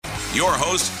Your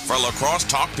host for Lacrosse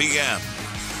Talk PM,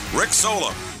 Rick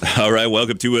Solem. All right,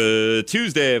 welcome to a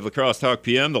Tuesday of Lacrosse Talk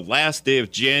PM, the last day of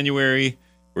January.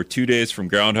 We're 2 days from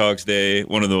Groundhog's Day,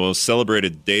 one of the most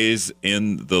celebrated days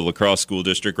in the lacrosse school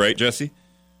district, right, Jesse?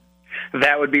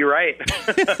 That would be right.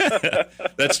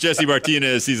 That's Jesse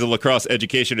Martinez. He's a Lacrosse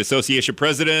Education Association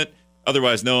president,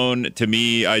 otherwise known to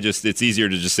me. It's easier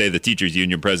to just say the Teachers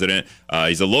Union president.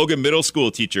 He's a Logan Middle School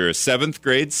teacher, a 7th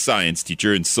grade science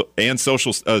teacher, and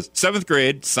social 7th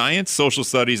grade science, social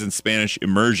studies, and Spanish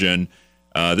immersion.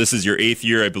 This is your 8th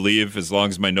year, I believe, as long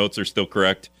as my notes are still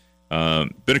correct.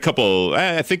 Been a couple.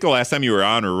 I think the last time you were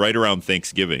on, or right around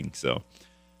Thanksgiving. So,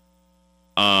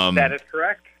 that is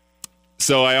correct.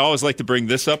 So I always like to bring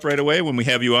this up right away when we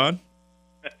have you on.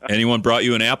 Anyone brought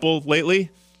you an apple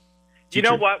lately? You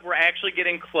know what? We're actually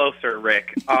getting closer,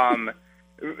 Rick.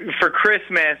 For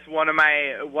Christmas, one of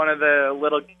the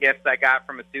little gifts I got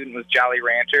from a student was Jolly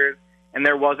Ranchers, and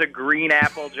there was a green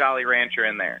apple Jolly Rancher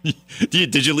in there.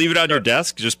 Did you leave it on your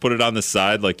desk? Just put it on the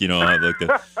side,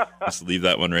 just leave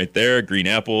that one right there. Green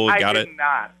apple, got it. I did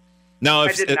not. Now,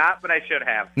 I did not, but I should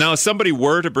have. Now, if somebody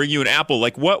were to bring you an apple,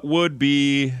 what would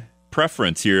be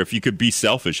preference here if you could be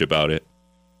selfish about it?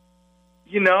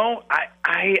 You know,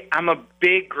 I'm a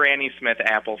big Granny Smith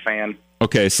apple fan.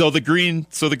 Okay, so the green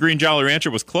Jolly Rancher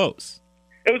was close.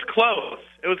 It was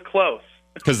close.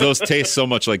 Because those taste so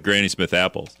much like Granny Smith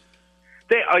apples.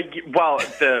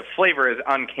 The flavor is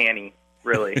uncanny,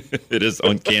 really. It is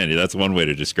uncanny. That's one way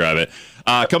to describe it.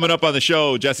 Coming up on the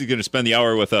show, Jesse's going to spend the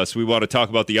hour with us. We want to talk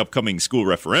about the upcoming school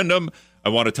referendum. I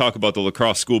want to talk about the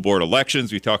lacrosse school board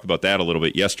elections. We talked about that a little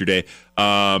bit yesterday.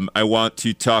 I want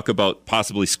to talk about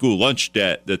possibly school lunch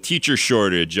debt, the teacher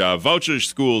shortage, voucher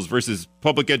schools versus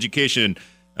public education.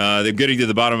 They're getting to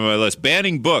the bottom of my list.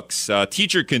 Banning books,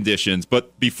 teacher conditions.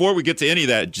 But before we get to any of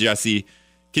that, Jesse,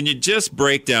 can you just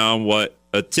break down what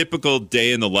a typical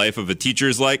day in the life of a teacher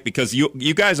is like? Because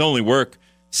you guys only work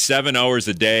 7 hours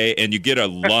a day, and you get a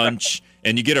lunch,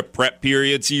 and you get a prep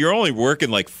period. So you're only working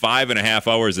like 5.5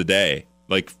 hours a day.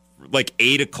 Like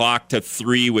 8 o'clock to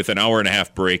 3 with an hour and a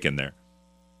half break in there.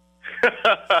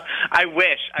 I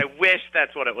wish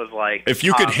that's what it was like. If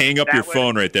you could hang up your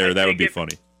phone right there, that would be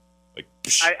funny.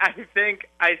 I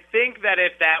think that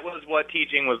if that was what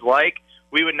teaching was like,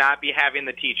 we would not be having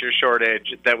the teacher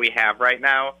shortage that we have right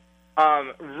now.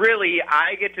 Really,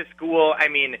 I get to school. I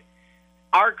mean,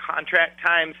 our contract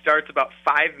time starts about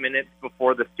 5 minutes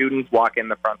before the students walk in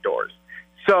the front doors.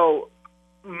 So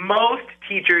most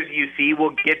teachers you see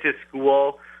will get to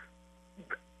school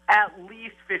at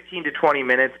least 15 to 20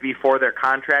 minutes before their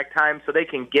contract time so they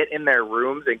can get in their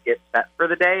rooms and get set for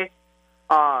the day.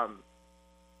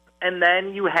 And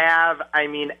then you have,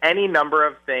 any number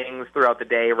of things throughout the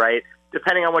day, right?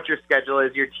 Depending on what your schedule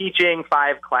is, you're teaching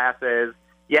 5 classes,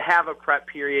 you have a prep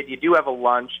period, you do have a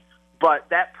lunch, but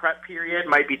that prep period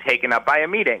might be taken up by a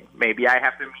meeting. Maybe I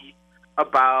have to meet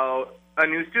about a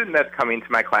new student that's coming to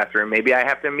my classroom. Maybe I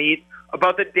have to meet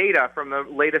about the data from the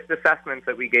latest assessments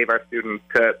that we gave our students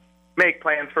to make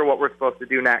plans for what we're supposed to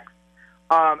do next.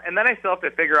 And then I still have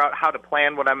to figure out how to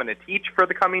plan what I'm going to teach for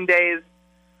the coming days.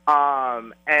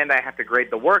 And I have to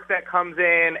grade the work that comes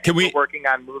in. We're working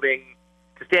on moving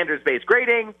to standards-based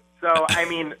grading. So,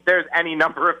 there's any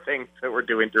number of things that we're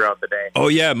doing throughout the day. Oh,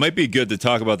 yeah, it might be good to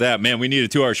talk about that. Man, we need a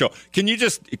 2-hour show. Can you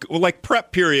just,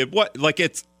 prep period,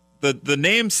 it's, the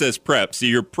name says prep, so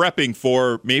you're prepping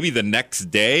for maybe the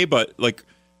next day, but,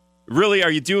 really,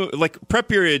 are you doing, prep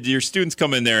period, your students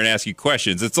come in there and ask you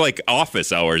questions. It's like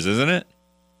office hours, isn't it?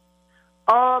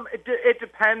 It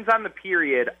depends on the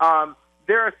period.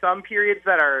 There are some periods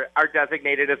that are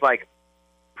designated as,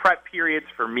 prep periods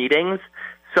for meetings.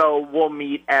 So we'll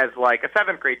meet as a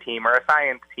 7th grade team or a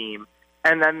science team.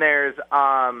 And then there's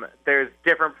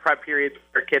different prep periods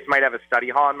where kids might have a study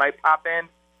hall and might pop in.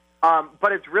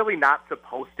 But it's really not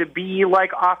supposed to be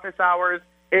like office hours.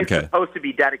 It's supposed to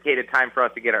be dedicated time for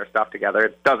us to get our stuff together.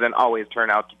 It doesn't always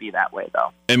turn out to be that way,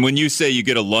 though. And when you say you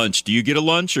get a lunch, do you get a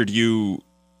lunch or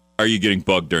are you getting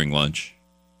bugged during lunch?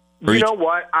 You know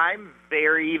what? I'm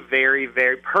very, very,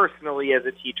 very, personally as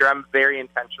a teacher, I'm very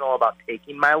intentional about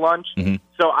taking my lunch. Mm-hmm.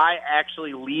 So I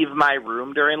actually leave my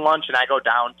room during lunch and I go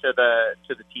down to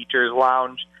the teacher's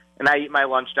lounge and I eat my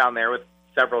lunch down there with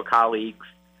several colleagues.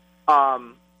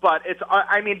 But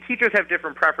teachers have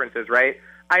different preferences, right?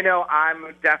 I know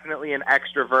I'm definitely an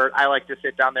extrovert. I like to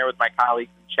sit down there with my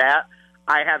colleagues and chat.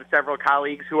 I have several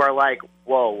colleagues who are like,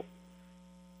 whoa,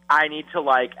 I need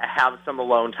to have some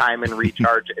alone time and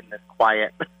recharge in this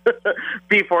quiet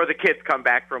before the kids come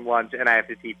back from lunch and I have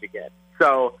to teach again.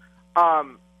 So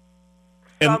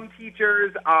some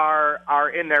teachers are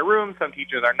in their room, some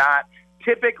teachers are not.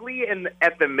 typically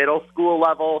at the middle school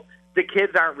level, the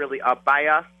kids aren't really up by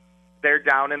us. They're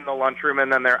down in the lunchroom,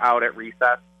 and then they're out at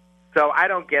recess. So I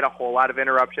don't get a whole lot of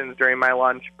interruptions during my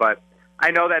lunch, but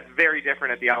I know that's very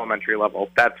different at the elementary level.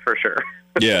 That's for sure.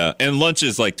 Yeah, and lunch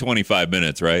is like 25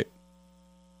 minutes, right?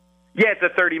 Yeah, it's a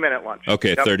 30-minute lunch.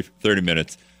 Okay, yep. 30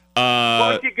 minminutes.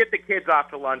 Once you get the kids off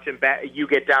to lunch and you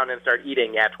get down and start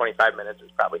eating, 25 minutes is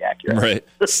probably accurate. Right.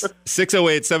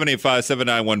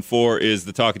 608-785-7914 is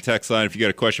the talk and text line. If you got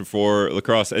a question for La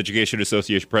Crosse Education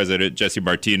Association President Jesse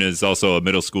Martinez, also a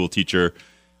middle school teacher.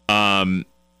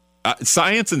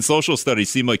 Science and social studies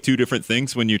seem like two different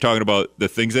things when you're talking about the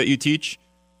things that you teach.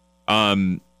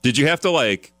 Did you have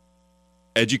to,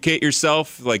 educate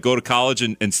yourself, go to college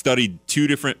and study two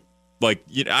different,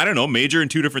 major in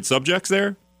two different subjects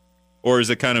there? Or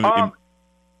is it kind of...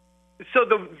 So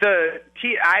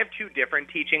I have two different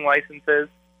teaching licenses.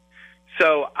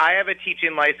 So I have a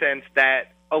teaching license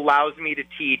that allows me to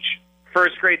teach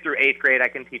first grade through eighth grade. I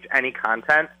can teach any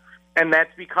content. And that's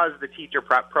because the teacher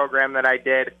prep program that I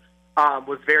did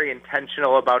was very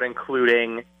intentional about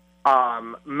including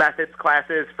methods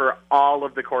classes for all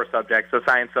of the core subjects, so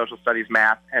science, social studies,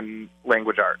 math, and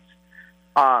language arts.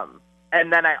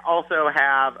 And then I also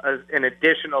have an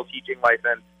additional teaching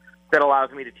license that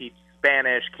allows me to teach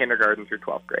Spanish kindergarten through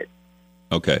 12th grade.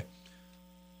 Okay.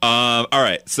 All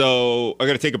right. So I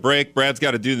got to take a break. Brad's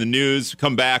got to do the news.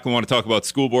 Come back. We want to talk about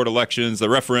school board elections, the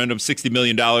referendum, $60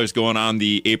 million going on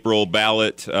the April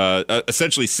ballot,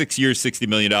 essentially 6 years, $60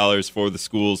 million for the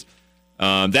schools.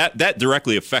 That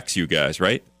directly affects you guys,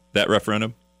 right? That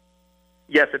referendum?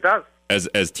 Yes, it does.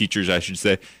 As teachers, I should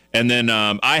say. And then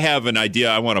I have an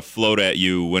idea I want to float at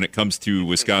you when it comes to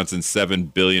Wisconsin's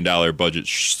 $7 billion budget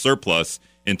surplus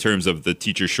in terms of the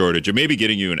teacher shortage. And maybe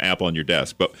getting you an app on your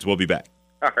desk, but we'll be back.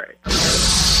 All right.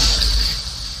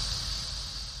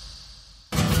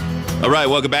 All right,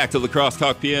 welcome back to La Crosse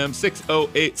Talk PM.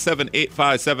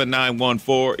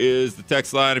 608-785-7914 is the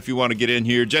text line if you want to get in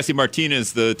here. Jesse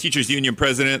Martinez, the Teachers Union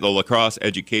President, the La Crosse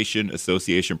Education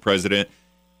Association President.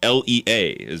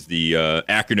 LEA is the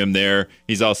acronym there.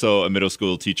 He's also a middle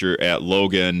school teacher at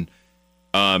Logan.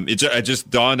 It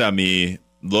just dawned on me,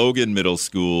 Logan Middle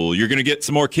School, you're going to get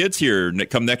some more kids here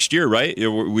come next year, right?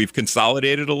 We've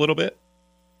consolidated a little bit.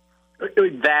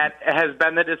 That has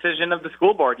been the decision of the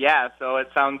school board, yeah. So it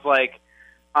sounds like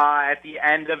at the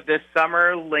end of this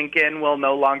summer, Lincoln will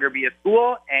no longer be a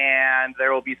school, and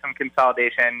there will be some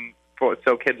consolidation,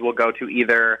 so kids will go to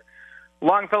either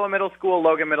Longfellow Middle School,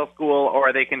 Logan Middle School,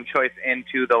 or they can choice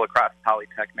into the La Crosse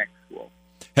Polytechnic School.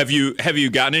 Have you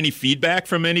gotten any feedback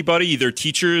from anybody, either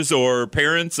teachers or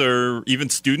parents or even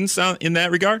students in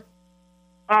that regard?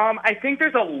 I think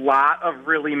there's a lot of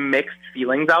really mixed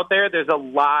feelings out there. There's a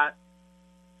lot,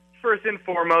 first and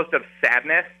foremost, of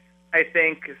sadness, I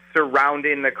think,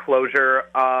 surrounding the closure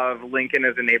of Lincoln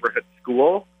as a neighborhood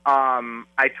school.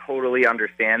 I totally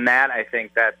understand that. I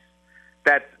think that's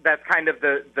kind of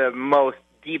the most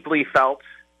deeply felt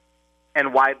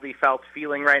and widely felt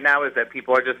feeling right now, is that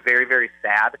people are just very, very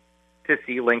sad to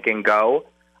see Lincoln go.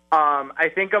 I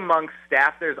think amongst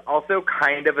staff, there's also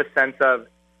kind of a sense of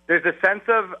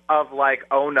like,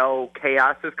 oh no,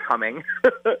 chaos is coming,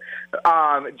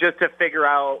 just to figure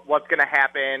out what's going to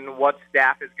happen, what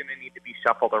staff is going to need to be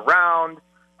shuffled around,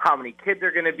 how many kids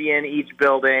are going to be in each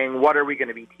building, what are we going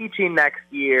to be teaching next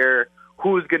year,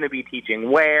 who's going to be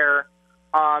teaching where.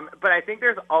 But I think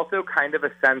there's also kind of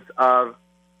a sense of,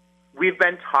 we've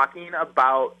been talking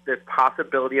about this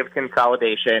possibility of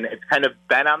consolidation. It's kind of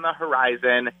been on the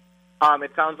horizon.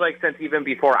 It sounds like since even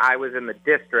before I was in the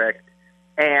district.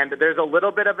 And there's a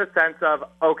little bit of a sense of,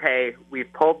 okay, we've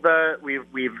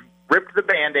ripped the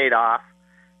Band-Aid off,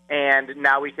 and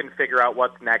now we can figure out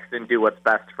what's next and do what's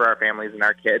best for our families and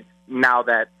our kids, now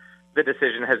that the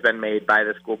decision has been made by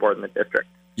the school board and the district.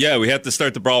 Yeah, we have to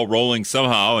start the ball rolling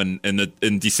somehow, and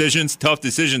decisions, tough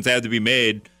decisions had to be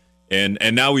made, and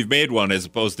now we've made one, as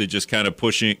opposed to just kind of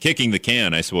kicking the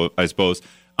can, I suppose.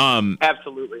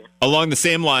 Absolutely. Along the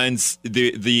same lines,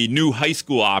 the new high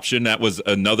school option, that was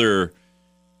another.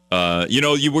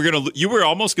 You were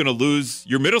almost gonna lose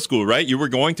your middle school, right? You were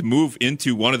going to move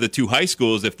into one of the two high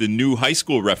schools if the new high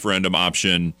school referendum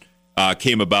option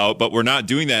came about, but we're not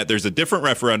doing that. There's a different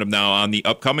referendum now on the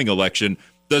upcoming election.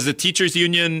 Does the teachers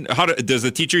union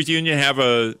have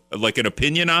an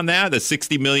opinion on that? The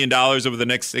 $60 million over the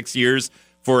next 6 years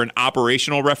for an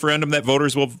operational referendum that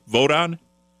voters will vote on?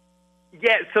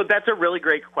 Yeah, so that's a really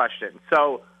great question.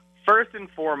 So first and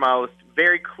foremost,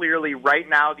 very clearly right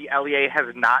now the LEA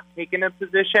has not taken a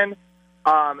position.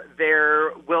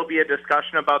 There will be a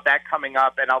discussion about that coming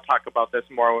up, and I'll talk about this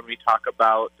more when we talk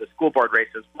about the school board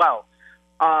race as well.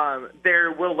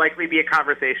 there will likely be a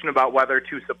conversation about whether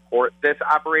to support this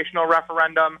operational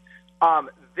referendum.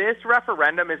 This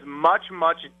referendum is much,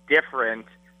 much different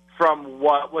from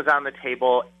what was on the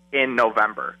table in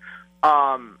November.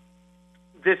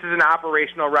 This is an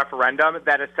operational referendum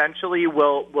that essentially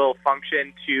will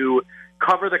function to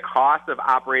cover the cost of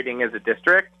operating as a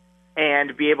district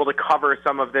and be able to cover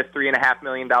some of this $3.5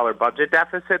 million budget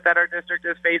deficit that our district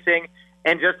is facing,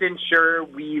 and just ensure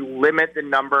we limit the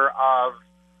number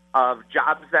of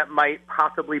jobs that might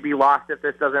possibly be lost if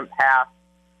this doesn't pass,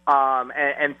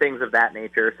 and things of that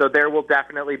nature. So there will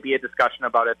definitely be a discussion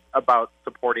about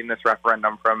supporting this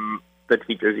referendum from the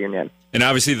teachers union. And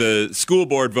obviously the school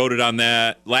board voted on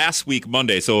that last week,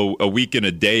 Monday. So a week and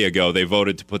a day ago, they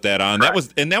voted to put that on.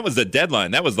 Correct. That was the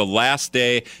deadline. That was the last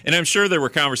day. And I'm sure there were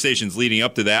conversations leading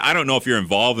up to that. I don't know if you're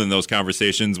involved in those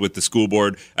conversations with the school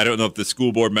board. I don't know if the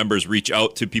school board members reach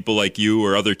out to people like you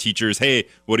or other teachers. Hey,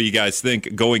 what do you guys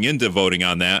think going into voting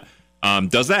on that?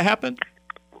 Does that happen?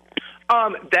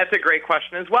 That's a great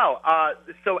question as well.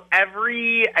 So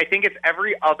I think it's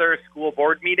every other school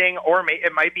board meeting, or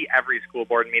it might be every school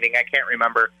board meeting. I can't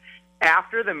remember.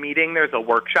 After the meeting, there's a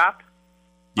workshop.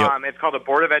 Yep. It's called a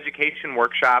Board of Education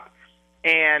workshop,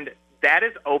 and that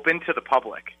is open to the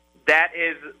public. That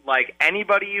is like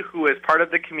anybody who is part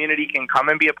of the community can come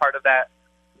and be a part of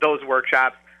those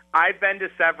workshops. I've been to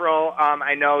several.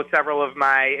 I know several of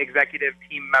my executive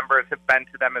team members have been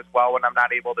to them as well when I'm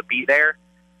not able to be there.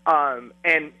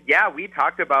 And yeah, we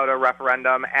talked about a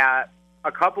referendum at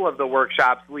a couple of the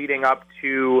workshops leading up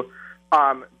to,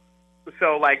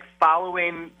 so like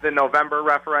following the November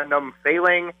referendum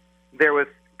failing, there was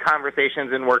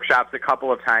conversations in workshops a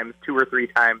couple of times, 2 or 3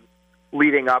 times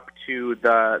leading up to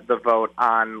the vote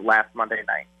on last Monday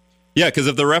night. Yeah, because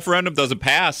if the referendum doesn't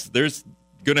pass, there's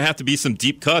going to have to be some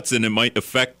deep cuts, and it might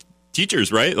affect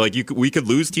teachers, right? Like we could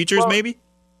lose teachers, maybe?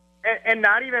 And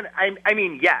not even, I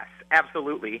mean, yes.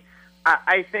 Absolutely.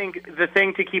 I think the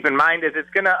thing to keep in mind is it's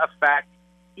going to affect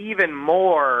even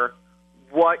more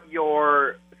what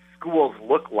your schools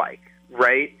look like,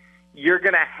 right? You're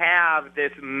going to have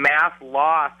this mass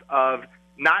loss of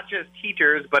not just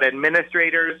teachers, but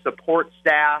administrators, support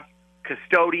staff,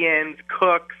 custodians,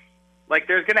 cooks. Like,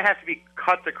 there's going to have to be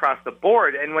cuts across the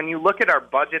board. And when you look at our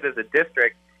budget as a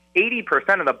district,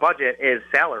 80% of the budget is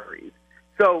salaries.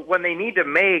 So when they need to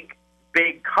make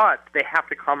big cuts, they have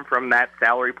to come from that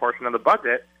salary portion of the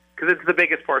budget because it's the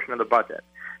biggest portion of the budget.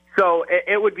 So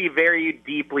it would be very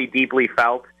deeply, deeply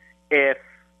felt if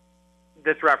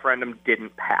this referendum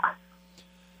didn't pass.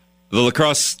 The La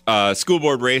Crosse school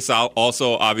board race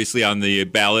also obviously on the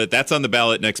ballot. That's on the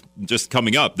ballot just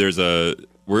coming up.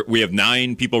 We have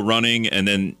 9 people running, and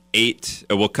then 8.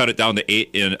 We'll cut it down to 8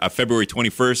 in February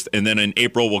 21st, and then in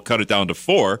April we'll cut it down to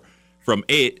 4 from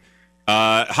 8.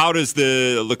 How does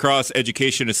the La Crosse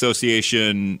Education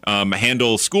Association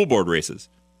handle school board races?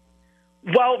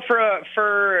 Well,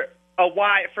 for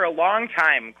a long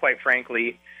time, quite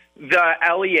frankly, the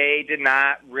LEA did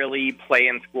not really play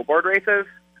in school board races,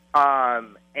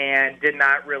 and did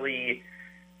not really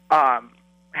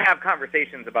have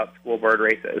conversations about school board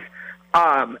races.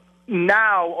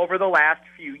 Now, over the last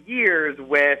few years,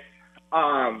 with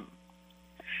some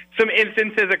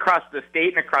instances across the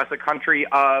state and across the country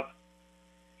of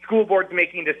school boards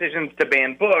making decisions to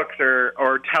ban books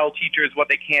or tell teachers what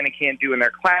they can and can't do in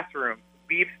their classrooms,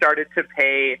 we've started to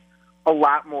pay a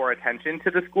lot more attention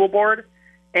to the school board.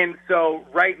 And so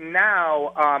right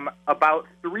now, about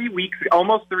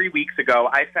almost 3 weeks ago,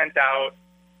 I sent out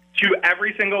to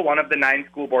every single one of the 9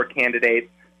 school board candidates,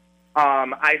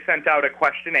 I sent out a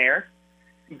questionnaire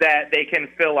that they can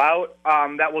fill out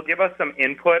that will give us some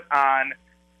input on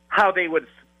how they would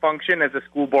function as a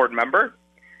school board member.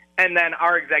 And then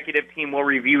our executive team will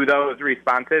review those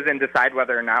responses and decide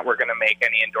whether or not we're going to make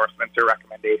any endorsements or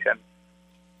recommendations.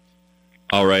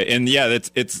 All right. And yeah,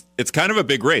 it's kind of a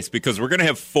big race because we're going to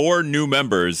have 4 new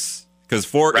members because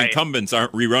 4 incumbents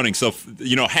aren't rerunning. So,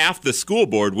 half the school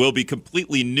board will be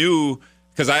completely new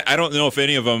because I don't know if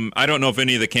any of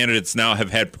the candidates now have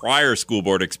had prior school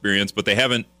board experience, but they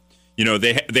haven't,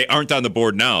 they aren't on the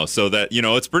board now. So that,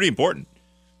 it's pretty important.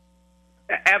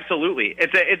 Absolutely.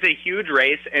 It's a huge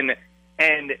race, and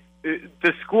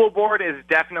the school board is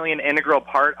definitely an integral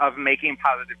part of making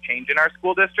positive change in our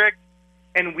school district.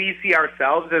 And we see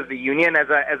ourselves as the union as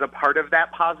a part of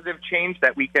that positive change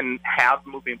that we can have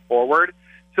moving forward.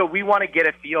 So we want to get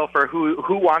a feel for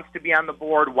who wants to be on the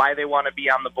board, why they want to be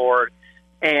on the board,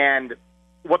 and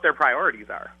what their priorities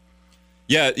are.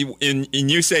 Yeah, and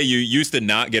you say you used to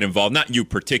not get involved, not you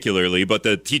particularly, but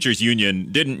the teachers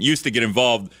union didn't used to get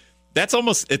involved. That's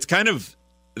almost, it's kind of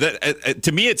that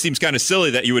to me, it seems kind of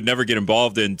silly that you would never get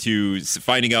involved into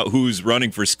finding out who's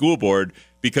running for school board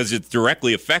because it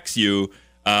directly affects you.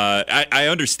 I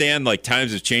understand like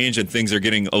times have changed and things are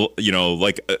getting,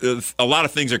 like a lot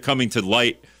of things are coming to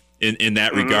light in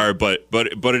that regard. But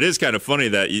it is kind of funny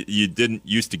that you didn't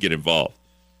used to get involved.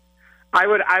 I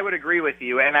would agree with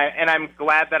you, and I'm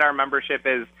glad that our membership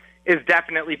is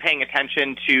definitely paying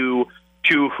attention to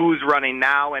who's running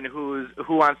now and who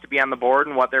wants to be on the board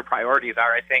and what their priorities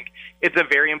are. I think it's a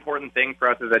very important thing for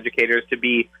us as educators to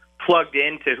be plugged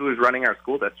into who's running our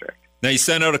school district. Now, you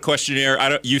sent out a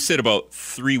questionnaire. You said about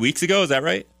 3 weeks ago. Is that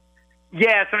right?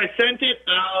 Yeah, so I sent it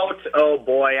out. Oh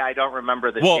boy, I don't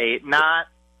remember the date. Not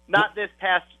this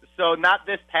past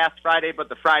Friday, but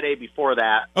the Friday before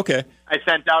that. Okay. I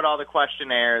sent out all the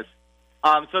questionnaires.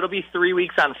 So it'll be 3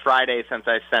 weeks on Friday since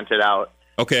I sent it out.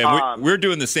 Okay, and we're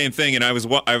doing the same thing, and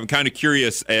I'm kind of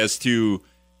curious as to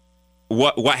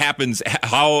what happens.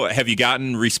 How have you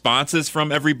gotten responses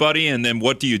from everybody, and then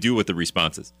what do you do with the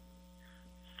responses?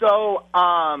 So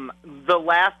the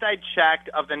last I checked,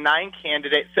 of the 9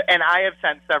 candidates, and I have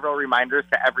sent several reminders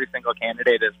to every single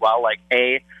candidate as well, like,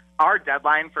 hey, our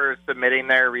deadline for submitting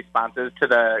their responses to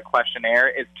the questionnaire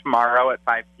is tomorrow at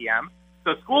 5 p.m.,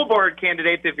 so school board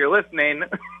candidates, if you're listening,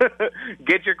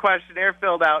 get your questionnaire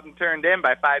filled out and turned in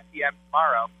by 5 p.m.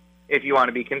 tomorrow if you want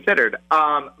to be considered.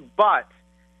 But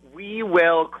we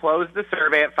will close the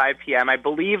survey at 5 p.m. I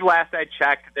believe last I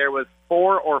checked there was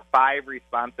 4 or 5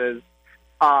 responses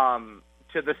to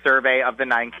the survey of the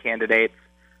 9 candidates.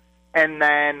 And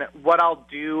then what I'll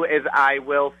do is I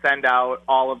will send out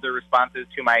all of the responses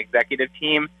to my executive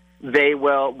team.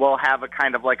 We'll have a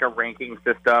kind of like a ranking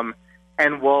system,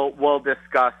 and we'll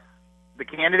discuss the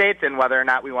candidates and whether or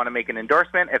not we want to make an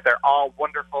endorsement. If they're all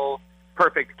wonderful,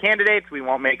 perfect candidates, we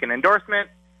won't make an endorsement.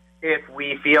 If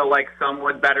we feel like some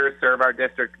would better serve our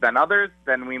district than others,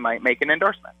 then we might make an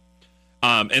endorsement.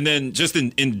 And then just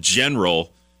in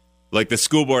general, like the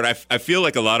school board, I feel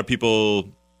like a lot of people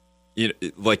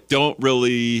don't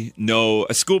really know.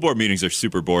 School board meetings are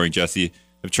super boring, Jesse.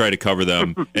 I've tried to cover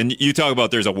them. And you talk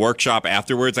about there's a workshop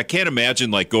afterwards. I can't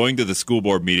imagine like going to the school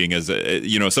board meeting as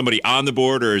somebody on the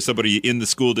board or somebody in the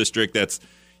school district that's,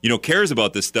 cares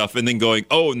about this stuff and then going,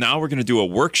 oh, now we're going to do a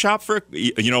workshop for,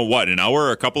 an hour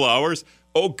or a couple of hours?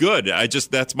 Oh, good.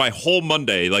 That's my whole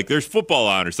Monday. Like there's football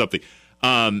on or something.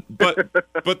 But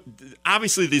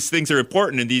obviously these things are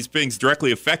important and these things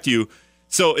directly affect you.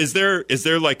 So is there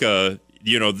like a,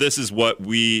 this is what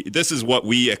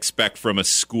we expect from a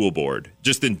school board,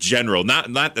 just in general,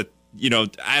 not that,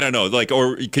 I don't know, like,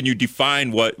 or can you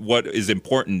define what is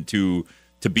important to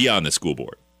be on the school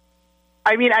board?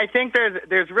 I mean, I think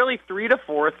there's really 3 to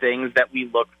 4 things that we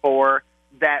look for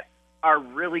that are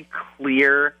really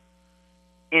clear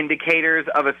indicators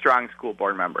of a strong school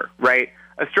board member, right?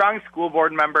 A strong school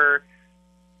board member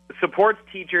supports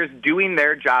teachers doing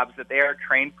their jobs that they are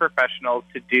trained professionals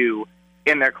to do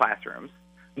in their classrooms.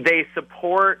 They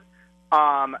support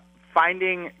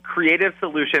finding creative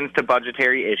solutions to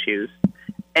budgetary issues,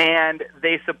 and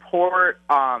they support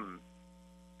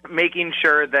making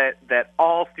sure that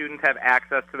all students have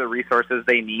access to the resources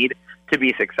they need to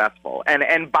be successful,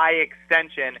 and by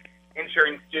extension,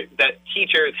 ensuring that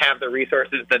teachers have the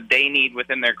resources that they need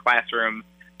within their classroom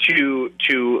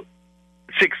to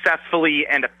successfully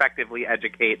and effectively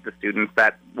educate the students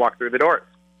that walk through the doors.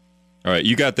 All right,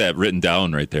 you got that written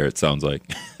down right there, it sounds like.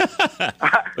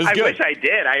 I wish I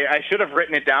did. I should have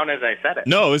written it down as I said it.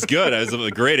 No, it was good. It was a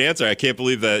great answer. I can't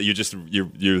believe that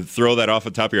you throw that off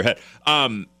the top of your head.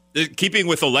 Keeping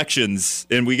with elections,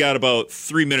 and we got about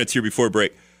 3 minutes here before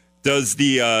break, does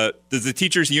the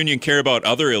teachers union care about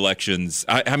other elections?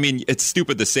 I mean, it's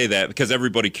stupid to say that because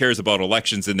everybody cares about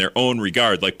elections in their own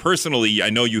regard. Like personally,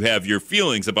 I know you have your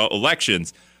feelings about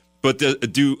elections, but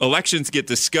do elections get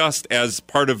discussed as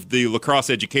part of the La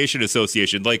Crosse Education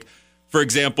Association? Like, for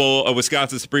example, a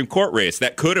Wisconsin Supreme Court race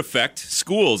that could affect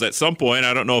schools at some point.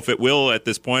 I don't know if it will at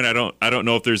this point. I don't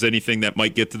know if there's anything that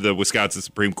might get to the Wisconsin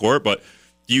Supreme Court. But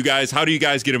how do you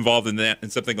guys get involved in that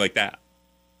and something like that?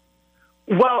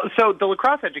 Well, so the La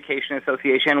Crosse Education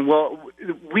Association,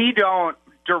 we don't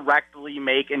directly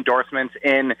make endorsements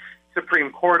in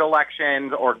Supreme Court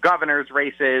elections or governor's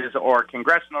races or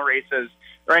congressional races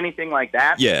or anything like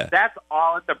that. Yeah. That's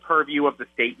all at the purview of the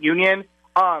state union.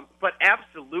 But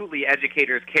absolutely,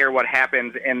 educators care what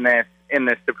happens in this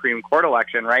Supreme Court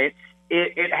election, right?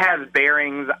 It has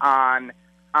bearings on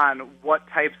what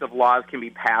types of laws can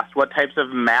be passed, what types of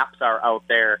maps are out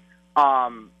there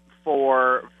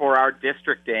for our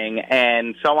districting,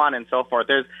 and so on and so forth.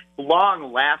 There's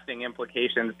long-lasting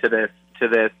implications to to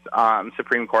this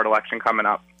Supreme Court election coming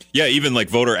up. Yeah, even like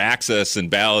voter access and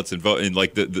ballots and vote and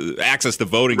like the access to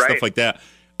voting, Right. stuff like that.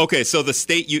 Okay, so the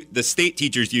state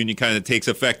teachers union kind of takes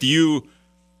effect.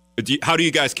 How do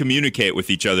you guys communicate with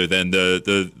each other then?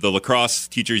 The lacrosse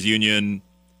teachers union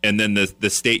and then the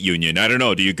state union. I don't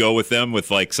know. Do you go with them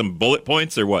with like some bullet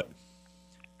points or what?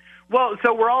 Well,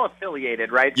 so we're all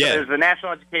affiliated, right? Yeah. So there's the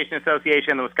National Education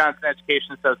Association, the Wisconsin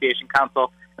Education Association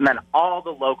Council, and then all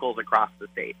the locals across the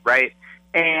state, right?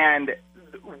 And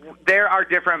there are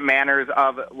different manners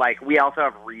of, like, we also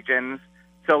have regions.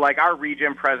 So, like, our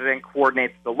region president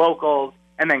coordinates the locals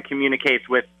and then communicates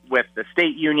with the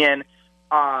state union.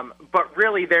 But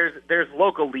really, there's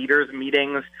local leaders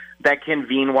meetings that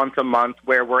convene once a month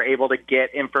where we're able to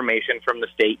get information from the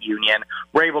state union.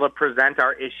 We're able to present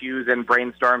our issues and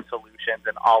brainstorm solutions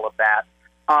and all of that.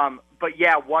 But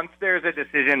yeah, once there's a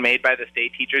decision made by the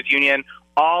state teachers union,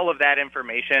 all of that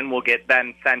information will get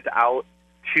then sent out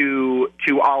to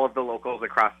all of the locals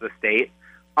across the state,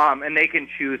 and they can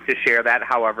choose to share that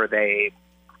however they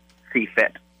see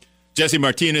fit. Jesse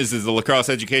Martinez is the Lacrosse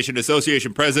Education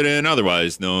Association president,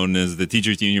 otherwise known as the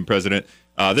Teachers Union president.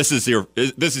 This is your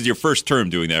first term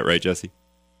doing that, right, Jesse?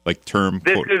 Like term?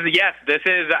 This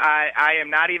is. I am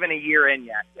not even a year in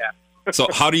yet. Yeah. So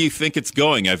how do you think it's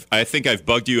going? I think I've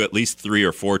bugged you at least 3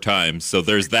 or 4 times. So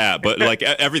there's that. But like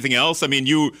everything else, I mean,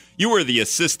 you were the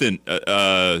assistant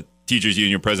Teachers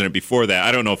Union president before that.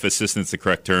 I don't know if assistant's the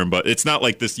correct term, but it's not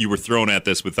like this. You were thrown at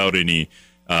this without any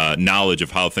knowledge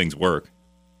of how things work.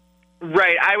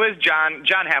 Right. I was John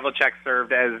Havlicek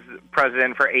served as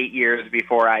president for 8 years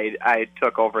before I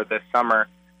took over this summer.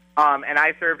 And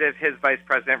I served as his vice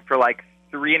president for like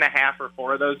 3.5 or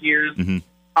 4 of those years. Mm-hmm.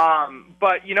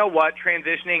 But you know what?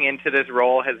 Transitioning into this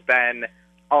role has been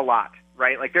a lot,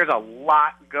 right? Like there's a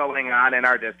lot going on in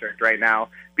our district right now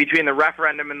between the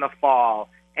referendum in the fall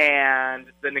and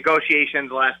the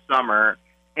negotiations last summer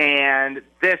and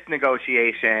this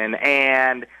negotiation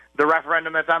and the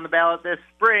referendum that's on the ballot this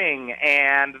spring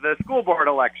and the school board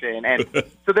election. And so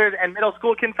and middle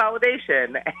school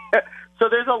consolidation. So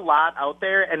there's a lot out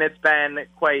there, and it's been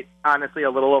quite honestly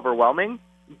a little overwhelming.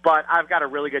 But I've got a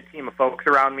really good team of folks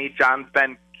around me. John's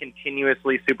been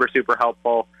continuously super, super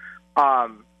helpful,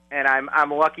 and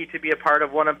I'm lucky to be a part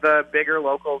of one of the bigger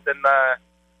locals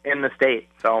in the state.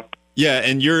 So yeah,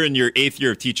 and you're in your 8th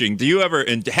year of teaching. Do you ever?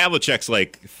 And Havlicek's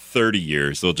like 30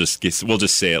 years. We'll just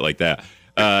say it like that.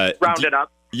 Round it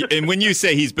up. And when you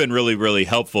say he's been really, really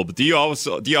helpful, but do you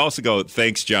also go,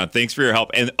 thanks, John, thanks for your help,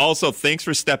 and also thanks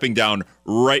for stepping down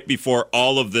right before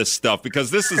all of this stuff,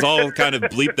 because this is all kind of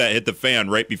bleep that hit the fan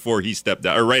right before he stepped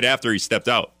out, or right after he stepped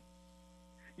out.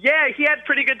 Yeah, he had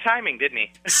pretty good timing, didn't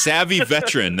he? Savvy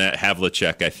veteran, that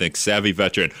Havlicek, I think. Savvy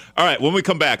veteran. All right, when we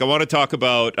come back, I want to talk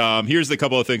about, here's the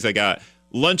couple of things I got.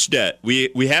 Lunch debt. We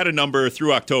had a number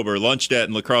through October. Lunch debt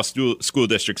in La Crosse school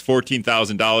districts,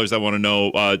 $14,000. I want to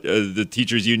know the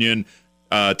teachers union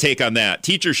take on that.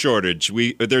 Teacher shortage.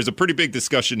 There's a pretty big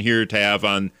discussion here to have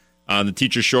on the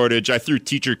teacher shortage. I threw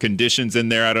teacher conditions in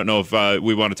there. I don't know if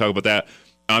we want to talk about that.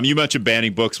 You mentioned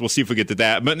banning books. We'll see if we get to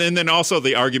that. But and then also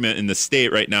the argument in the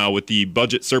state right now with the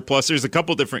budget surplus. There's a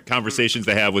couple different conversations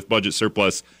they have with budget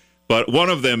surplus, but one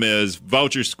of them is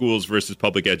voucher schools versus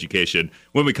public education.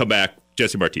 When we come back,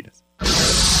 Jesse Martinez.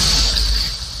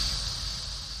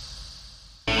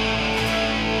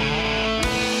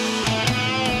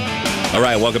 All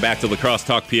right, welcome back to La Crosse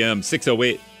Talk PM.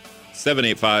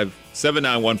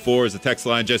 608-785-7914 is the text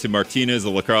line. Jesse Martinez, the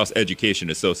La Crosse Education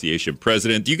Association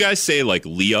president. Do you guys say like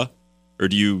LEA, or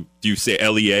do you say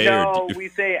LEA? No, we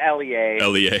say LEA.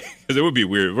 LEA, because it would be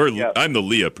weird. Yep. I'm the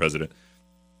LEA president.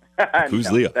 Who's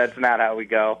no, LEA? That's not how we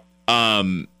go.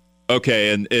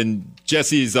 Okay, and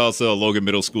Jesse's also a Logan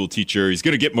Middle School teacher. He's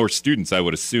going to get more students, I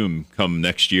would assume, come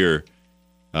next year,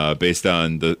 based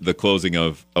on the closing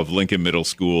of Lincoln Middle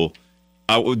School.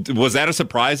 Was that a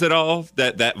surprise at all,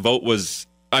 that vote was...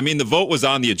 I mean, the vote was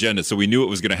on the agenda, so we knew it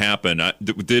was going to happen.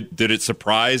 Did it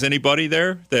surprise anybody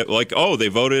there? That, like, oh, they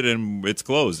voted and it's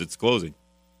closed. It's closing.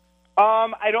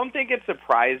 I don't think it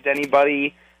surprised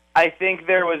anybody. I think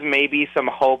there was maybe some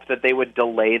hope that they would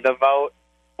delay the vote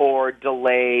or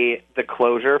delay the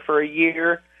closure for a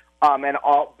year.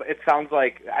 It sounds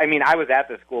like, I mean, I was at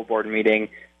the school board meeting.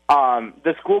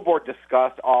 The school board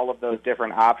discussed all of those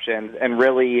different options and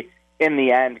really, in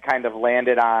the end, kind of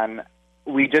landed on,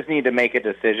 we just need to make a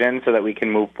decision so that we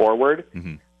can move forward.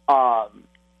 Mm-hmm.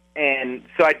 And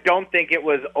so I don't think it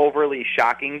was overly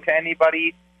shocking to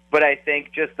anybody, but I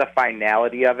think just the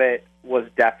finality of it was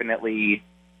definitely,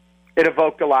 it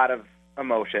evoked a lot of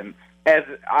emotions,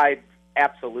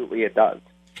 absolutely it does.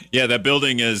 Yeah, that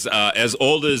building is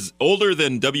older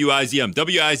than WIZM.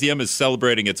 WIZM is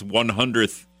celebrating its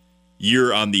 100th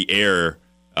year on the air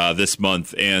this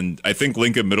month, and I think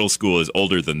Lincoln Middle School is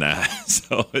older than that.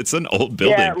 So it's an old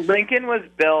building. Yeah, Lincoln was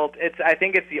built. I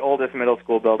think it's the oldest middle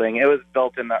school building. It was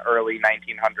built in the early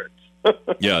 1900s.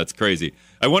 Yeah, it's crazy.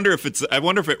 I wonder if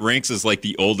it ranks as like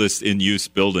the oldest in use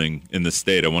building in the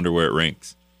state. I wonder where it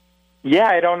ranks. Yeah,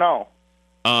 I don't know.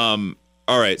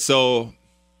 All right, so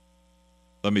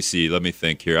let me see. Let me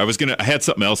think here. I had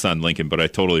something else on Lincoln, but I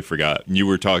totally forgot. And you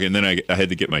were talking, and then I had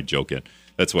to get my joke in.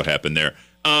 That's what happened there.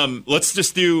 Let's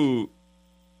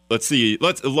see.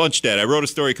 Lunch Dad. I wrote a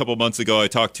story a couple months ago. I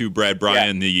talked to Brad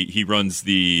Bryan. Yeah. He runs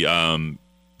the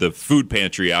food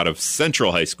pantry out of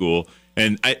Central High School.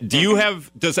 And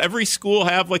does every school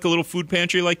have like a little food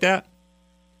pantry like that?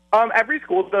 Every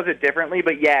school does it differerently,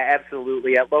 but yeah,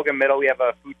 absolutely. At Logan Middle, we have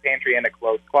a food pantry and a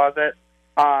clothes closet.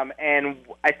 And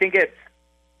I think it's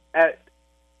at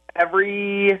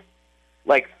every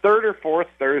third or fourth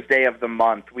Thursday of the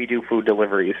month, we do food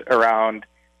deliveries around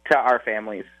to our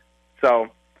families. So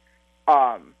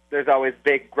there's always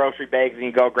big grocery bags, and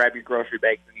you go grab your grocery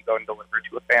bags and you go and deliver it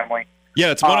to a family.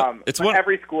 Yeah,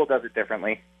 every school does it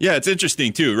differently. Yeah, it's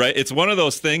interesting too, right? It's one of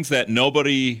those things that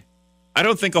I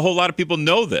don't think a whole lot of people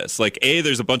know this. Like, A,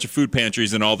 there's a bunch of food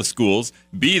pantries in all the schools.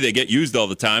 B, they get used all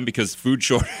the time because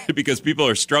because people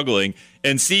are struggling.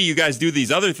 And C, you guys do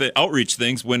these other outreach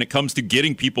things when it comes to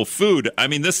getting people food. I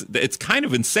mean, it's kind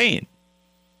of insane.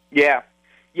 Yeah.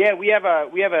 Yeah, we have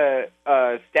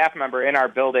a staff member in our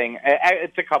building.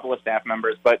 It's a couple of staff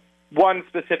members, but one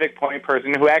specific point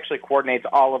person who actually coordinates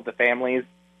all of the families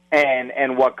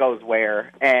and what goes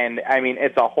where. And, I mean,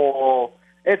 it's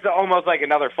almost like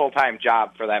another full-time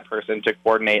job for that person to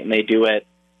coordinate, and they do it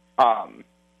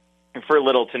for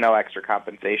little to no extra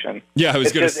compensation. Yeah,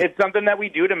 it's something that we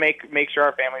do to make sure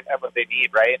our families have what they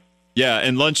need, right? Yeah,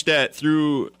 and Lunch Debt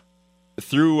through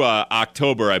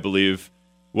October, I believe,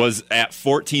 was at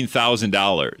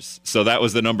 $14,000. So that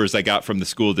was the numbers I got from the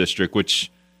school district,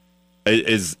 which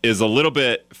is a little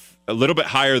bit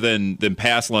higher than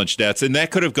past lunch debts, and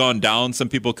that could have gone down. Some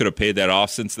people could have paid that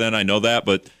off since then. I know that,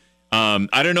 but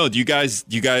I don't know. Do you guys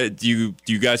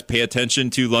pay attention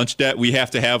to lunch debt? We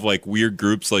have to have like weird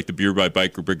groups like the Beer by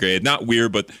Bike Brigade. Not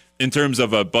weird, but in terms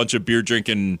of a bunch of beer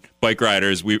drinking bike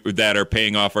riders that are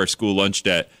paying off our school lunch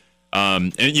debt.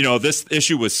 And this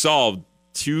issue was solved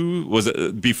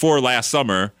before last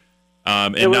summer,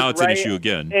 and now it's an issue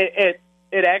again. It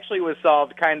actually was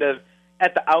solved kind of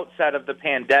at the outset of the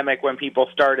pandemic when people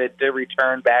started to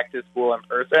return back to school in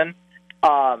person.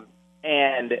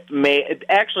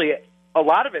 Actually, a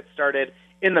lot of it started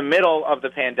in the middle of the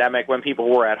pandemic when people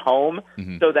were at home,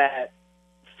 so that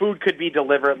food could be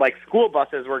delivered. Like school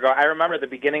buses were going. I remember the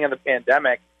beginning of the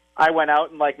pandemic, I went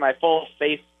out in like my full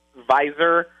face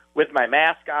visor with my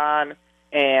mask on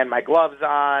and my gloves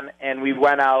on, and we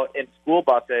went out in school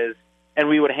buses, and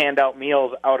we would hand out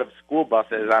meals out of school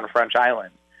buses on French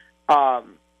Island.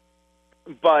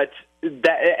 But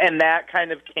that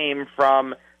kind of came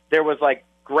from, there was like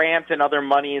grants and other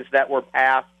monies that were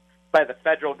passed by the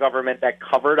federal government that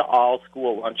covered all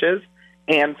school lunches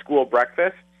and school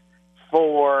breakfasts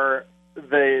for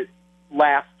the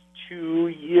last 2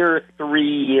 years, 3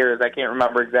 years. I can't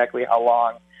remember exactly how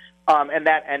long. And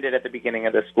that ended at the beginning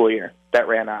of the school year. That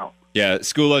ran out. Yeah,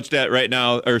 school lunch debt right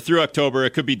now, or through October,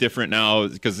 it could be different now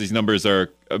because these numbers are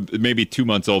maybe 2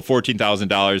 months old,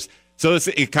 $14,000. So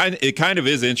it kind of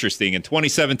is interesting. In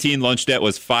 2017, lunch debt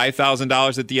was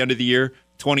 $5,000 at the end of the year.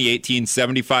 2018,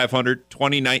 $7,500.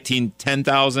 2019,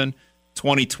 $10,000.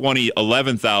 2020,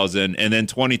 $11,000. And then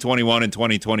 2021 and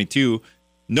 2022,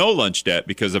 no lunch debt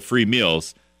because of free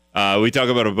meals. We talk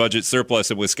about a budget surplus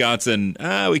in Wisconsin.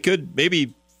 We could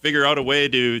maybe figure out a way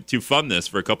to fund this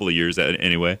for a couple of years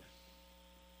anyway.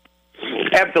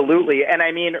 Absolutely. And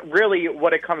I mean, really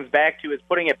what it comes back to is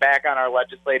putting it back on our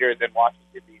legislators in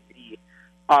Washington, D.C.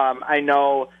 I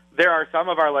know there are some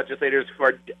of our legislators who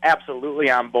are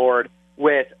absolutely on board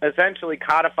with essentially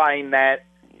codifying that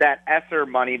ESSER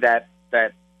money, that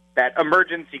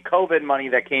emergency COVID money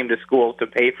that came to schools to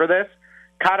pay for this,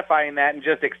 codifying that and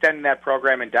just extending that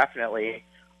program indefinitely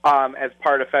as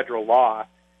part of federal law.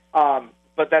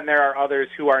 But then there are others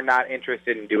who are not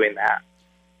interested in doing that.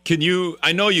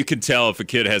 I know you can tell if a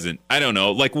kid hasn't, I don't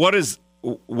know, like what is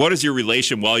your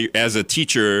relation as a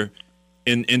teacher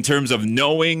in terms of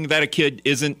knowing that a kid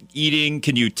isn't eating?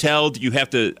 Can you tell? Do you have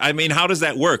to, I mean, how does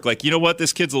that work? Like, you know what,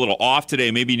 this kid's a little off today.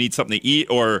 Maybe you need something to eat,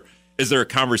 or is there a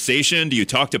conversation? Do you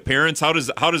talk to parents? How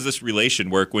does this relation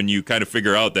work when you kind of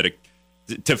figure out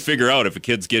to figure out if a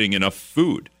kid's getting enough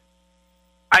food?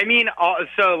 I mean,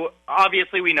 so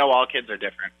obviously we know all kids are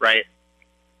different, right?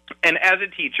 And as a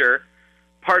teacher,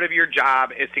 part of your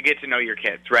job is to get to know your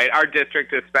kids, right? Our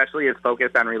district especially is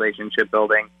focused on relationship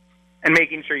building and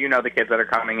making sure you know the kids that are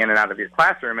coming in and out of your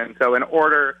classroom. And so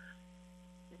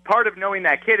part of knowing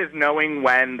that kid is knowing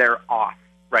when they're off,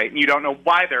 right? And you don't know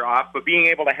why they're off, but being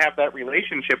able to have that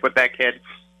relationship with that kid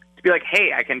to be like,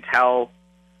 hey, I can tell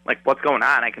like what's going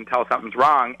on. I can tell something's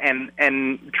wrong. And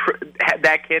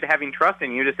that kid having trust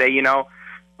in you to say, you know,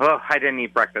 oh, I didn't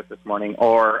eat breakfast this morning,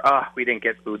 or oh, we didn't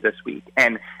get food this week.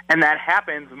 And that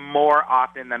happens more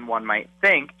often than one might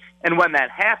think. And when that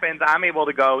happens, I'm able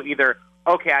to go either,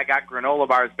 okay, I got granola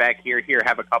bars back here,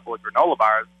 have a couple of granola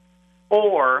bars,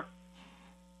 or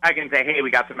I can say, hey, we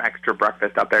got some extra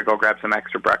breakfast up there, go grab some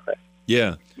extra breakfast.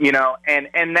 Yeah. You know,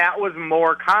 and that was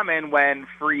more common when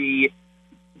free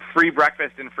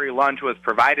breakfast and free lunch was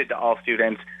provided to all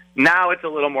students. Now it's a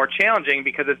little more challenging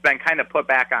because it's been kind of put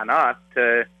back on us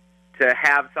to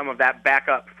have some of that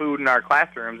backup food in our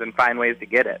classrooms and find ways to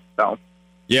get it. So,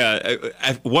 yeah.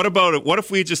 What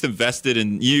if we just invested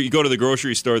in, you go to the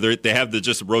grocery store, they have the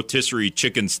just rotisserie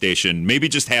chicken station. Maybe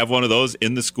just have one of those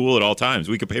in the school at all times.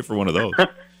 We could pay for one of those.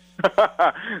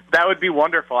 That would be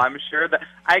wonderful. I'm sure that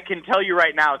I can tell you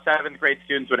right now, 7th grade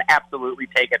students would absolutely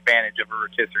take advantage of a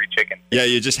rotisserie chicken. Yeah,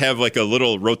 you just have like a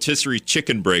little rotisserie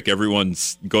chicken break. Everyone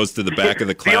goes to the back of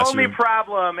the classroom. The only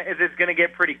problem is it's going to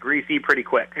get pretty greasy pretty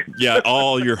quick. Yeah,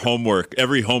 all your homework,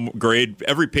 every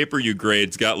paper you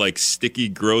grade's got like sticky,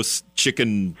 gross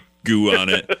chicken goo on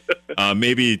it.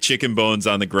 Maybe chicken bones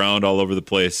on the ground all over the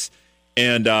place.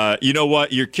 And you know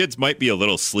what? Your kids might be a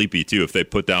little sleepy, too, if they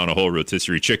put down a whole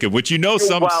rotisserie chicken, which some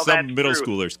middle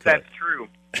schoolers could. That's true.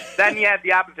 Then you have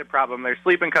the opposite problem. They're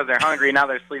sleeping because they're hungry. Now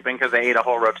they're sleeping because they ate a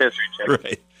whole rotisserie chicken.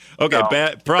 Right. Okay,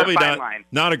 so, probably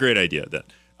not a great idea then.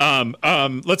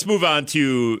 Let's move on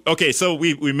to, okay, so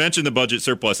we mentioned the budget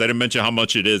surplus. I didn't mention how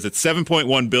much it is. It's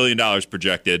 $7.1 billion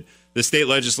projected. The state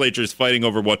legislature is fighting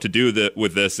over what to do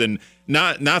with this, and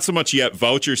not so much yet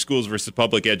voucher schools versus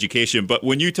public education, but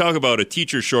when you talk about a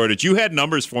teacher shortage, you had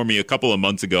numbers for me a couple of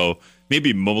months ago, maybe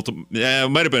it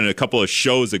might have been a couple of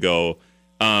shows ago,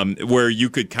 where you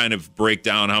could kind of break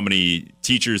down how many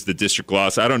teachers the district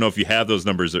lost. I don't know if you have those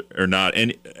numbers or not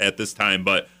at this time,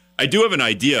 but I do have an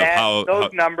idea of how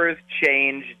those numbers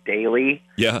change daily.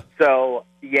 Yeah. So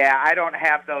yeah, I don't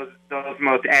have those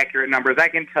most accurate numbers. I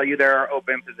can tell you there are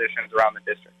open positions around the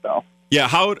district, though. Yeah.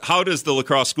 How does the La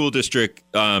Crosse School District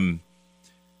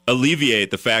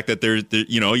alleviate the fact that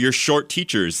you're short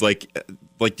teachers? Like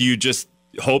do you just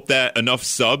hope that enough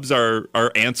subs are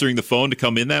answering the phone to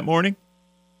come in that morning?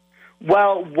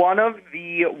 Well, one of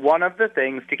the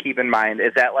things to keep in mind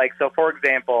is that, like, so for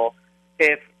example,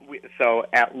 so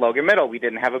at Logan Middle, we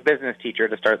didn't have a business teacher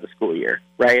to start the school year,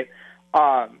 right?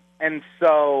 And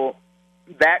so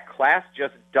that class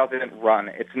just doesn't run.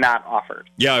 It's not offered.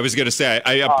 Yeah, I was going to say,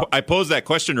 I posed that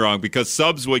question wrong because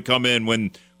subs would come in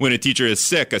when a teacher is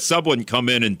sick. A sub wouldn't come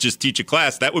in and just teach a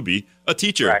class. That would be a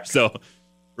teacher. Correct. So,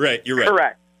 right, you're right.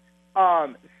 Correct.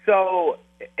 So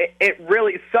it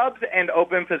really, subs and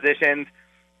open positions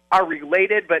are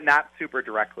related, but not super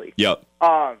directly. Yep.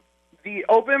 The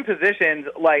open positions,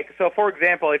 like, so for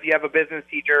example, if you have a business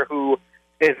teacher who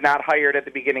is not hired at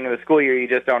the beginning of the school year, you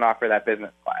just don't offer that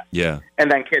business class. Yeah.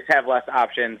 And then kids have less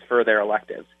options for their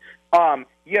electives.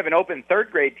 You have an open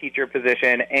 3rd grade teacher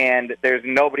position, and there's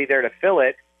nobody there to fill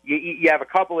it. You have a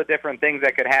couple of different things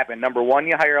that could happen. Number one,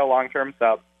 you hire a long-term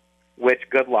sub, which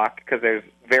good luck, because there's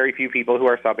very few people who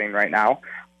are subbing right now.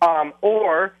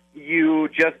 Or you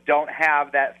just don't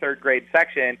have that 3rd grade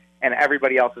section, and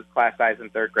everybody else's class size in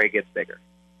 3rd grade gets bigger.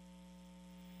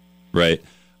 Right.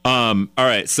 All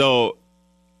right. So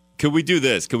could we do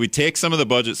this? Could we take some of the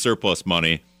budget surplus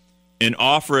money and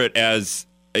offer it as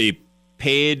a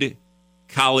paid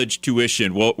college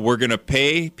tuition? Well, we're going to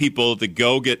pay people to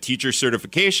go get teacher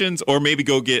certifications or maybe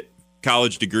go get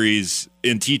college degrees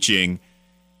in teaching.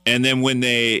 And then when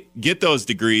they get those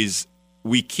degrees,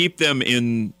 we keep them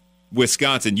in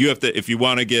Wisconsin. You have to, if you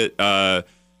want to get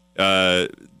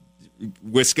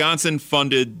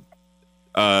Wisconsin-funded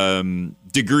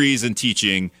degrees in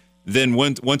teaching, then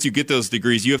once you get those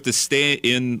degrees, you have to stay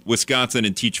in Wisconsin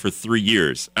and teach for 3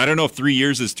 years. I don't know if 3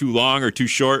 years is too long or too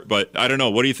short, but I don't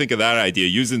know. What do you think of that idea,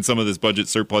 using some of this budget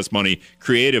surplus money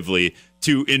creatively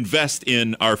to invest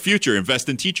in our future, invest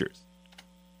in teachers?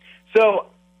 So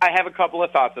I have a couple of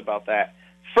thoughts about that.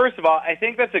 First of all, I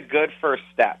think that's a good first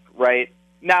step, right?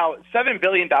 Now, $7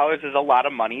 billion is a lot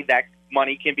of money. That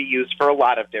money can be used for a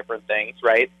lot of different things,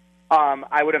 right?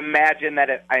 I would imagine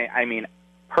that I mean,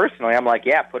 personally, I'm like,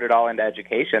 yeah, put it all into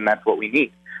education. That's what we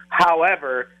need.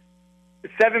 However,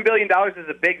 $7 billion is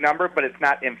a big number, but it's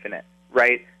not infinite,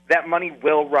 right? That money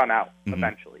will run out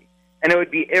eventually. And it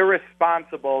would be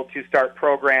irresponsible to start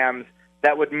programs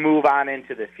that would move on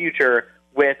into the future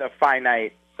with a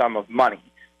finite sum of money.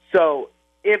 So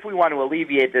if we want to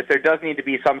alleviate this, there does need to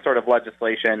be some sort of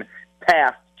legislation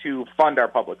passed to fund our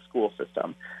public school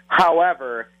system.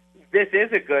 However, this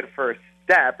is a good first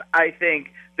step. I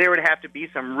think there would have to be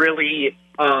some really,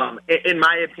 in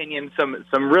my opinion,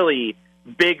 some really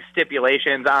big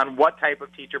stipulations on what type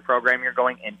of teacher program you're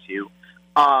going into,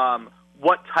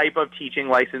 what type of teaching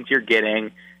license you're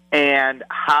getting, and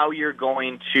how you're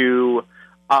going to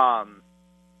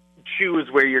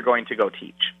choose where you're going to go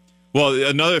teach. Well,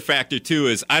 another factor, too,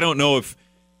 is I don't know if,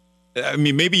 I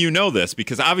mean, maybe you know this,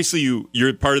 because obviously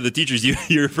you're part of the teachers,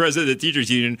 you're president of the teachers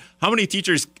union. How many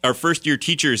teachers are first-year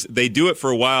teachers? They do it for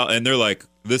a while, and they're like,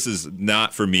 this is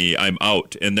not for me, I'm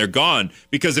out, and they're gone.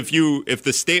 Because if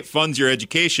the state funds your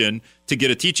education to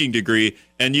get a teaching degree,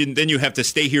 and then you have to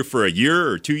stay here for a year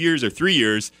or 2 years or 3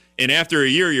 years, and after a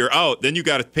year you're out, then you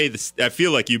got to pay I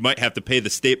feel like you might have to pay the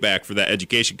state back for that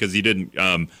education because you didn't,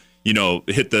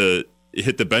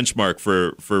 hit the benchmark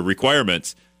for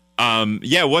requirements.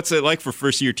 What's it like for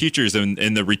first-year teachers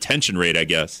and the retention rate, I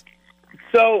guess?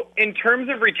 So in terms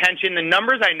of retention, the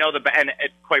numbers I know,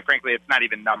 quite frankly, it's not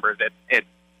even numbers.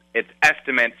 It's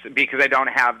estimates because I don't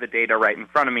have the data right in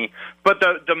front of me. But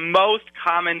the most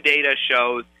common data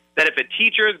shows that if a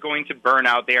teacher is going to burn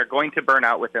out, they are going to burn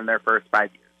out within their first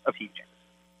 5 years of teaching.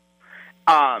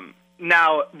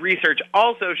 Now, research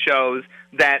also shows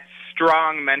that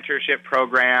strong mentorship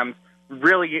programs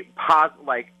really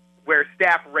where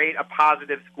staff rate a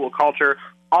positive school culture,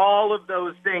 all of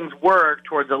those things work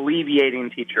towards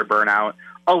alleviating teacher burnout,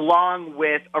 along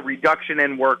with a reduction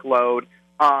in workload,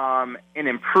 an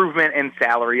improvement in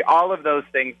salary. All of those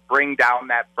things bring down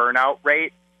that burnout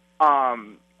rate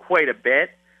quite a bit.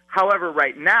 However,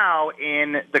 right now,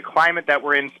 in the climate that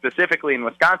we're in, specifically in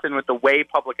Wisconsin, with the way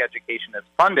public education is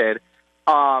funded,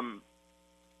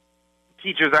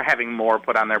 teachers are having more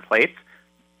put on their plates.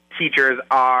 Teachers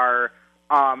are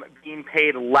being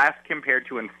paid less compared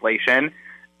to inflation.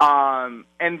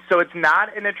 And so it's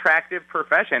not an attractive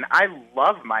profession. I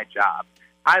love my job.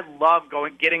 I love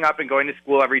getting up and going to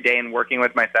school every day and working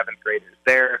with my seventh graders.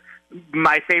 They're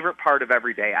my favorite part of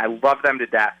every day. I love them to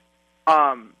death.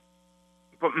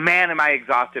 But man, am I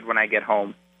exhausted when I get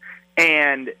home.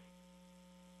 And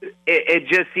it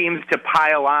just seems to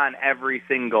pile on every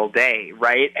single day,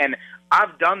 right? And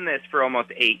I've done this for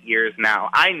almost 8 years now.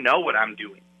 I know what I'm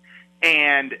doing.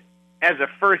 And as a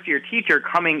first-year teacher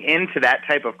coming into that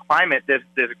type of climate, this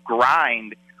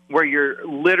grind where you're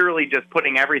literally just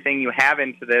putting everything you have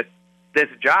into this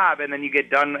job, and then you get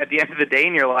done at the end of the day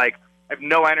and you're like, I have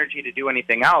no energy to do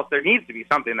anything else. There needs to be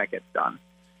something that gets done.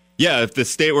 Yeah, if the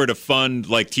state were to fund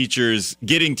teachers,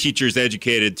 getting teachers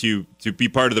educated to be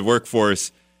part of the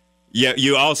workforce, yeah,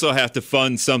 you also have to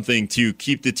fund something to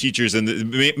keep the teachers and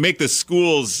make the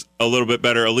schools a little bit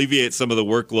better, alleviate some of the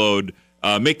workload,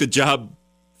 make the job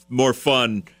more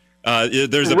fun.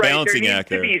 There's a balancing act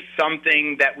there. There needs to be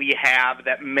something that we have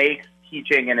that makes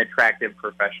teaching an attractive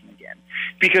profession again.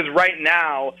 Because right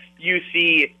now you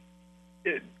see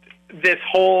this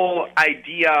whole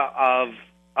idea of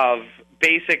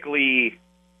basically,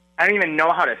 I don't even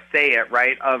know how to say it,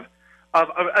 right, of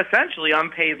essentially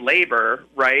unpaid labor,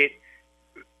 right,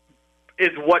 is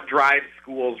what drives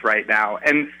schools right now.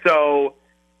 And so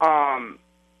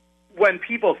when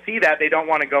people see that, they don't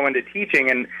want to go into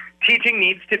teaching. And teaching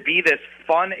needs to be this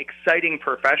fun, exciting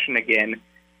profession again,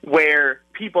 where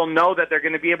people know that they're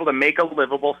going to be able to make a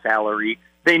livable salary.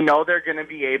 They know they're going to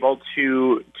be able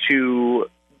to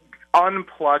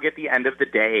unplug at the end of the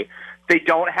day. They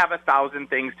don't have 1,000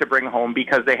 things to bring home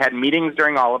because they had meetings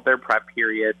during all of their prep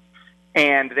periods,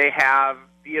 and they have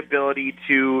the ability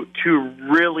to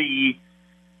really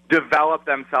develop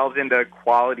themselves into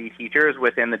quality teachers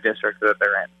within the district that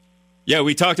they're in. Yeah,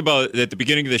 we talked about at the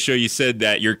beginning of the show, you said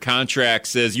that your contract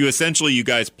says you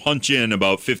guys punch in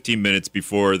about 15 minutes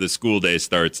before the school day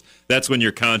starts. That's when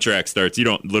your contract starts. You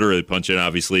don't literally punch in,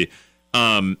 obviously.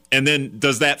 And then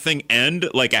does that thing end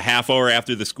like a half hour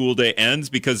after the school day ends?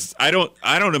 Because I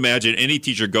don't imagine any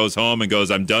teacher goes home and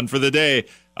goes, I'm done for the day.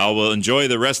 I will enjoy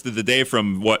the rest of the day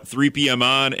from 3 p.m.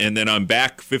 on, and then I'm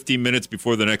back 15 minutes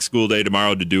before the next school day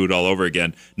tomorrow to do it all over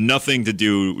again. Nothing to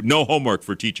do, no homework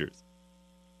for teachers.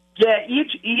 Yeah,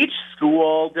 each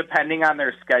school, depending on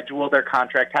their schedule, their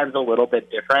contract time's a little bit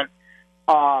different.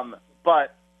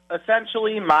 But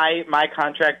essentially, my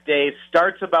contract day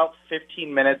starts about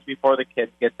 15 minutes before the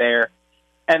kids get there,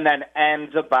 and then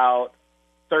ends about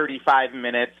 30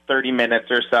 minutes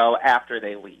or so after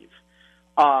they leave.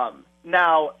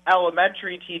 Now,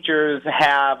 elementary teachers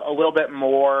have a little bit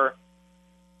more,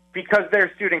 because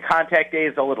their student contact day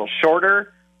is a little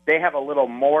shorter, they have a little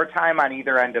more time on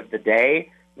either end of the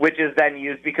day, which is then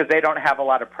used because they don't have a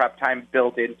lot of prep time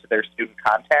built into their student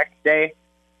contact day.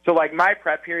 So, like, my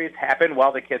prep periods happen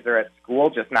while the kids are at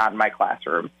school, just not in my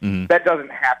classroom. Mm-hmm. That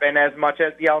doesn't happen as much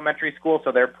as the elementary school,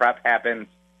 so their prep happens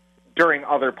during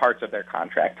other parts of their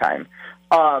contract time.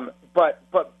 But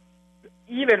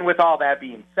even with all that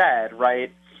being said,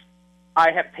 right,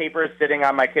 I have papers sitting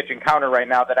on my kitchen counter right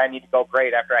now that I need to go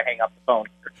grade after I hang up the phone,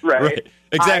 right?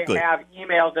 Exactly. I have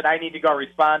emails that I need to go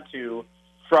respond to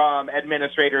from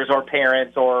administrators or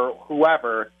parents or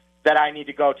whoever that I need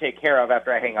to go take care of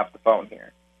after I hang up the phone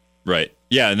here. Right.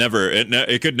 Yeah,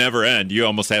 it could never end. You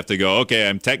almost have to go, okay,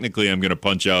 I'm going to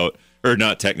punch out, or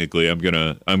not technically, I'm going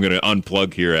to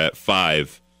unplug here at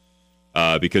 5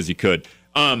 because you could.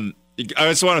 I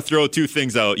just want to throw two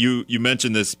things out. You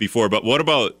mentioned this before, but what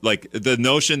about like the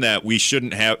notion that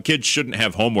kids shouldn't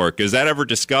have homework? Is that ever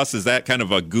discussed? Is that kind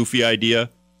of a goofy idea?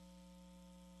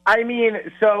 I mean,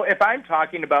 so if I'm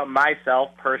talking about myself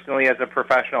personally as a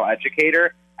professional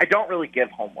educator, I don't really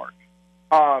give homework.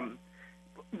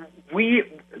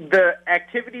 The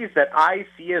activities that I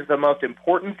see as the most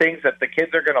important things that the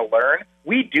kids are going to learn,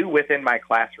 we do within my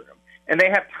classroom. And they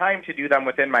have time to do them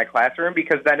within my classroom,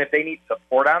 because then if they need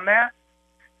support on that,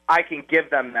 I can give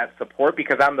them that support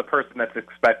because I'm the person that's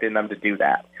expecting them to do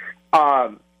that.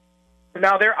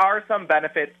 Now, there are some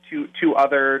benefits to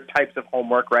other types of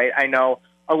homework, right? I know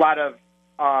a lot of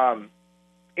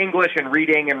English and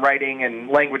reading and writing and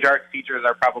language arts teachers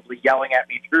are probably yelling at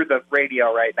me through the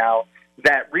radio right now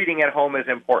that reading at home is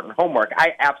important homework.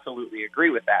 I absolutely agree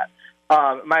with that.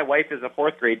 My wife is a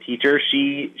 4th grade teacher.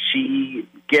 She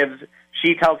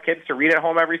tells kids to read at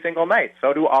home every single night.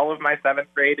 So do all of my 7th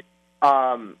grade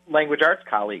language arts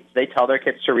colleagues. They tell their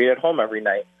kids to read at home every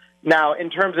night. Now, in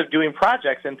terms of doing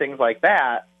projects and things like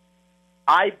that,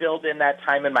 I build in that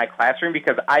time in my classroom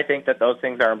because I think that those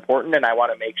things are important, and I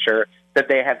want to make sure that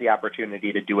they have the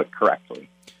opportunity to do it correctly.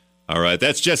 All right.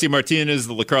 That's Jesse Martinez,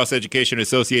 the Lacrosse Education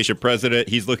Association president.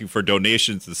 He's looking for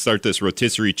donations to start this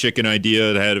rotisserie chicken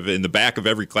idea to have in the back of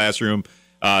every classroom.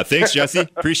 Thanks, Jesse.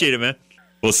 Appreciate it, man.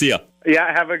 We'll see ya.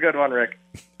 Yeah, have a good one, Rick.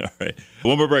 All right.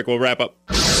 One more break. We'll wrap up.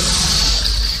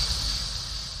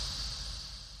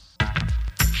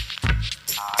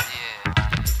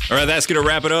 All right, that's going to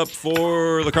wrap it up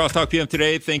for Lacrosse Talk PM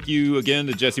today. Thank you again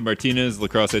to Jesse Martinez,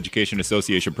 Lacrosse Education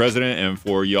Association president, and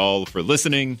for y'all for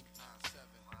listening.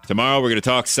 Tomorrow we're going to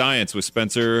talk science with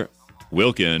Spencer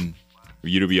Wilkin,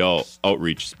 UWL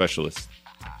outreach specialist.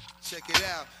 Check it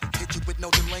out. Hit you with no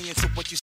delaying, so what you